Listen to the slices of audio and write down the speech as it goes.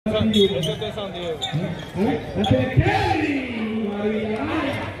Eso es de San Diego.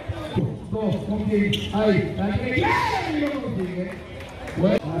 Dos, con quién, ahí, la que y lo consigue.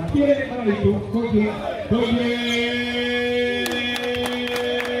 Bueno, aquí el hermanito, con quién,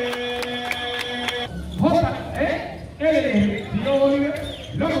 L, si no Oliver,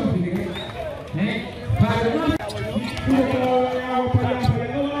 lo consigue. Para más, tuvo que dar agua para allá, para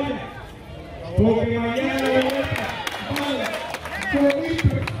que no vaya. Porque mañana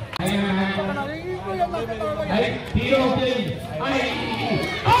ahí, tiro bien, ahí,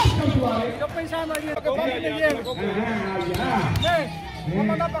 ¡hasta suave! Yo pensando ahí, que pasa en el hielo. Vamos a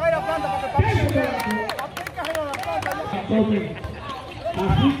mandar para ir a la planta, porque aplica a la planta.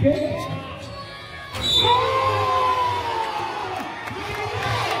 Así que...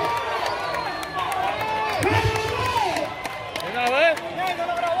 Una vez. No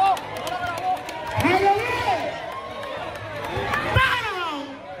lo grabó,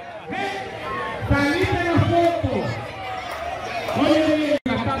 ¡Salite la foto! Oye,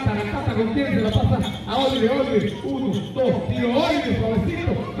 la tata con quién se la pasa a Oliver, 1, 2, tiro Oliver,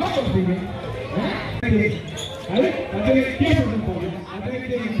 suavecito, no consigue. A ver, a tener tiempo un poco, a tener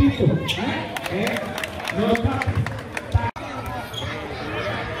tiempo, no está.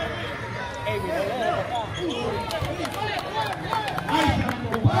 ¡Ay,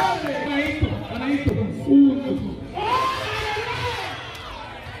 santo padre! Panadito, 1,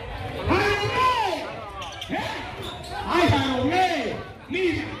 ¡ay, la logré!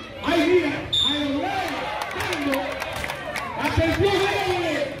 ¡Mira! ¡Ay, mira! ¡Ay, logré! ¡Dando! ¡Atención,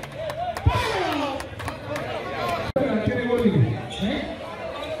 Gregorio! ¡Páralo! Tiene Bolívar,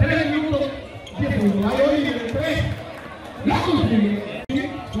 3 minutos, 10 segundos. ¡Ay, Bolívar, 3! ¡La consigue!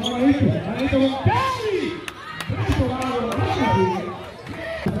 ¡Panadito con Cali! ¡Brazo ganado! ¡La consigue!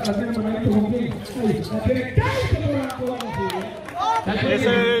 La tiene Panadito con quién. La tiene Cali por la consigue.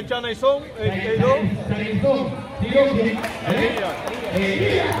 Ese es Chanaizón, el 2. Chanaizón, tiro bien.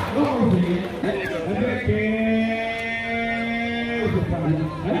 No consigue.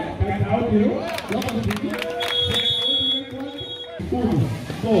 No consigue. 1,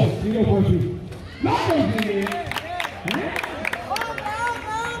 2, tiro por sí. No consigue.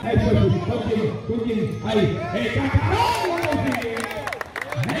 ¿Con quién? Ahí. ¡El cacarón no consigue!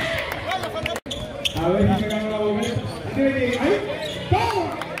 A ver si se gana la boleta. Ahí. ¡Toma!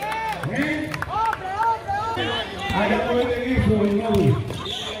 Ahí puede ir por el lado.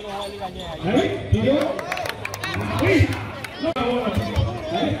 Ahí, tiro. Ahí.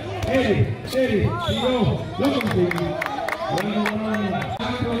 Ahí, tiro. Lo consigue.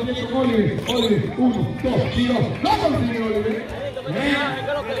 Oliver, 1, 2, tiro. Lo consigue, Oliver.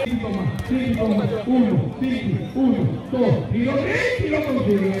 5 más, 1, 2, tiro. Y lo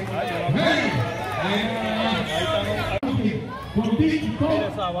consigue. Con Tiki, con no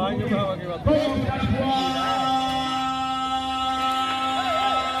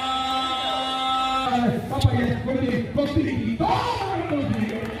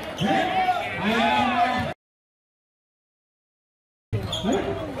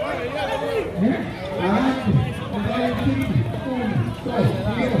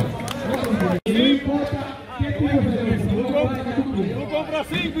importa qué tipo de Tú compras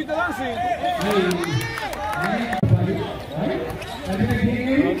 5 y te dan 5.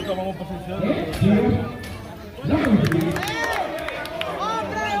 Tomamos posición.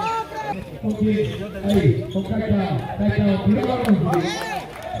 Ahí, con Caca, tiramos.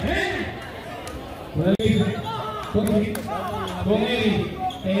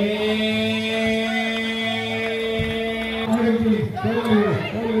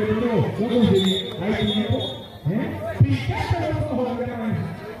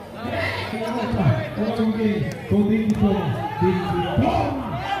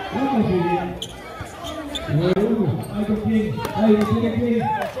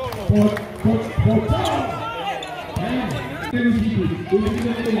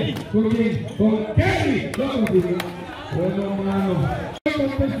 Con él. Con Kelly, bueno, hermano. El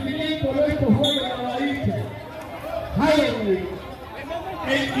acontecimiento de estos juegos de Abaicha. Highway,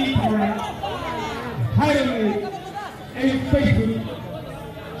 en Instagram, Highway, en Facebook,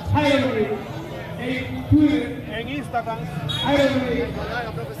 Highway, en Twitter, En Instagram. Highway,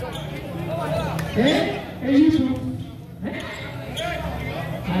 en YouTube.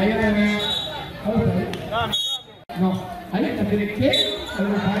 Ahí, no, ahí la tiene que,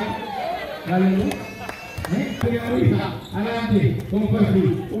 dale, adelante, como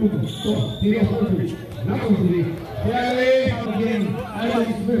perfil, 1, 2, tiro perfil, la conseguí, dale, bien, ahí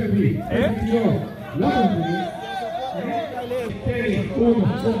perfil, la conseguí, 1,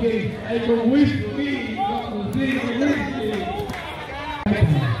 ok, ahí con whisky, la conseguí, whisky.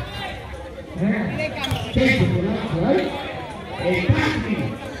 Cheque por ahí. El taxi.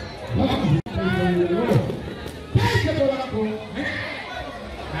 Cheque por abajo.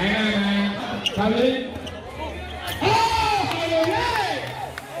 ¿Sale?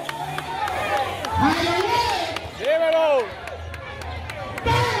 ¡Dímelo!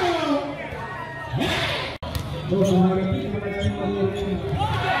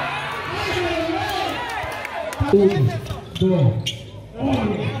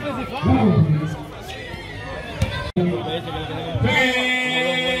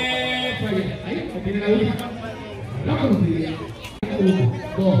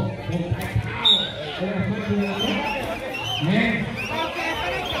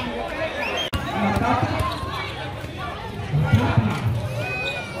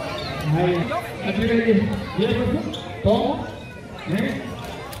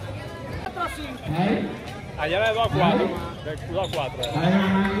 Allá de 2 a 4. De 2 a 4.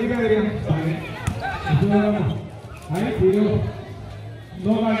 Ahí, tiro.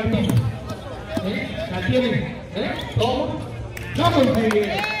 No va al piso. La tiene. Toma. No consigue.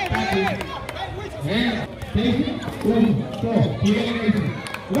 Aquí. 1, 2, tiro.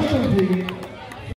 No consigue.